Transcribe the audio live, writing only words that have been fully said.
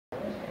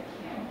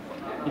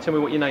Can you tell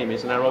me what your name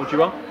is and how old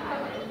you are?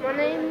 My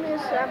name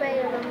is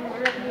Abhay and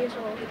I'm 11 years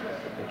old.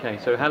 Okay,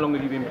 so how long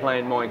have you been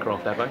playing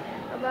Minecraft, Abhay?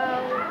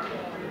 About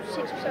 6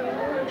 or 7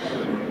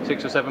 months.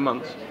 6 or 7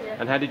 months? Yeah.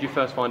 And how did you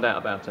first find out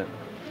about it?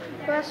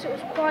 First it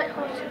was quite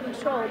hard to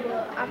control,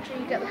 but after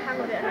you get the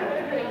hang of it, it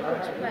was pretty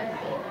good to play.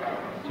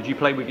 Did you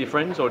play with your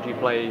friends or do you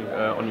play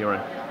on your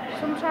own?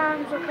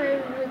 Sometimes I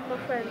play with my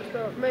friends,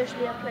 but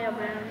mostly I play on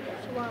my own.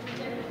 Survival.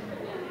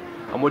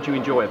 And what do you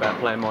enjoy about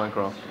playing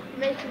Minecraft?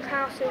 Making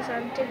houses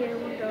and digging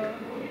under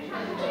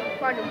and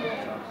finding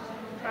water,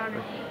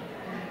 drowning.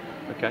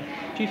 Okay.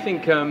 Do you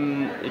think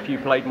if you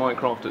played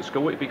Minecraft at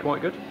school it'd be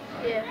quite good?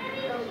 Yeah,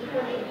 that would be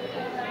good.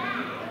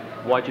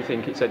 Why do you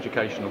think it's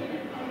educational?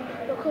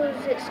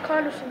 Because it's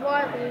kind of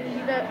survival.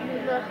 You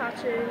know how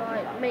to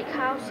like make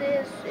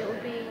houses. It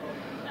would be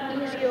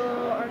easier,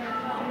 and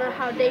you know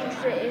how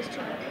dangerous it is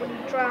to when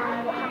you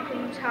drown. What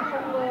happens? How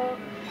hunger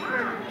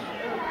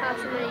and how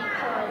to make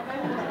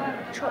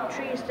like chop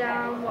trees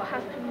down. What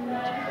happened?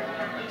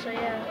 And so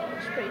yeah,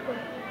 it's pretty cool.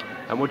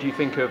 And what do you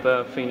think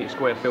of Phoenix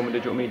Square Film and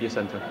Digital Media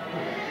Centre?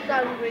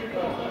 That would be really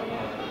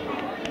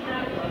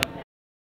cool.